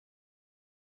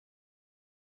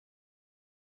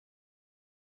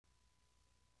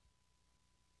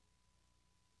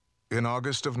In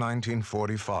August of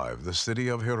 1945, the city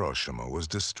of Hiroshima was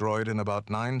destroyed in about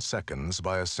 9 seconds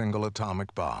by a single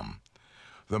atomic bomb.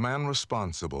 The man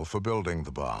responsible for building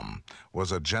the bomb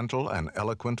was a gentle and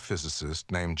eloquent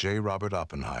physicist named J. Robert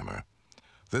Oppenheimer.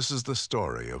 This is the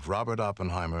story of Robert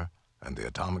Oppenheimer and the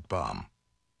atomic bomb.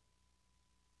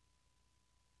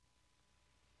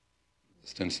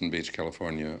 Stinson Beach,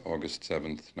 California, August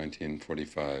 7th,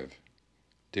 1945.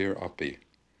 Dear Oppie,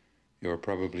 you are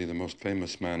probably the most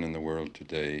famous man in the world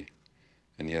today,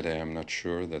 and yet I am not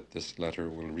sure that this letter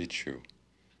will reach you.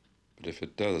 But if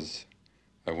it does,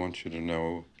 I want you to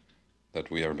know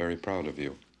that we are very proud of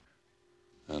you.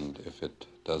 And if it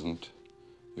doesn't,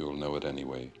 you will know it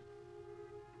anyway.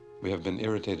 We have been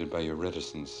irritated by your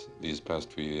reticence these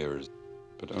past few years,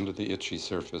 but under the itchy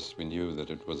surface we knew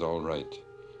that it was all right,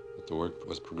 that the work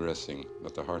was progressing,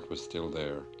 that the heart was still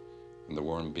there, and the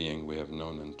warm being we have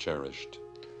known and cherished.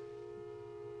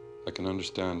 I can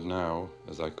understand now,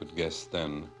 as I could guess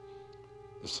then,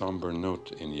 the somber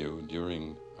note in you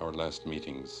during our last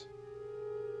meetings.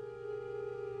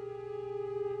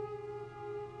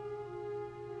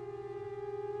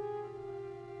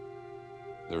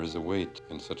 There is a weight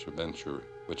in such a venture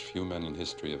which few men in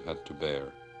history have had to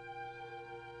bear.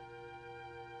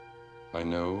 I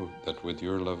know that with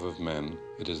your love of men,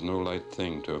 it is no light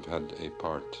thing to have had a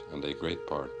part, and a great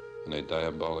part, in a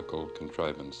diabolical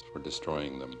contrivance for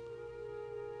destroying them.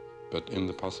 But in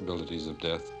the possibilities of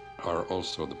death are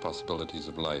also the possibilities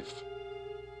of life.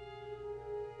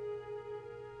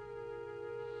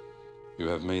 You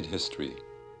have made history.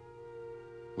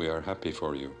 We are happy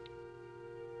for you.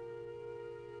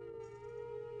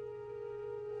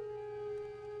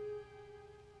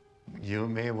 You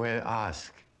may well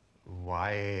ask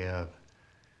why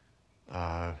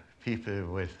people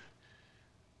with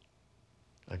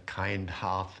a kind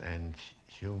heart and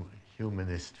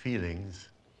humanist feelings,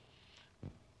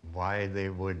 why they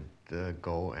would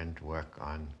go and work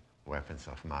on weapons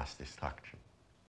of mass destruction.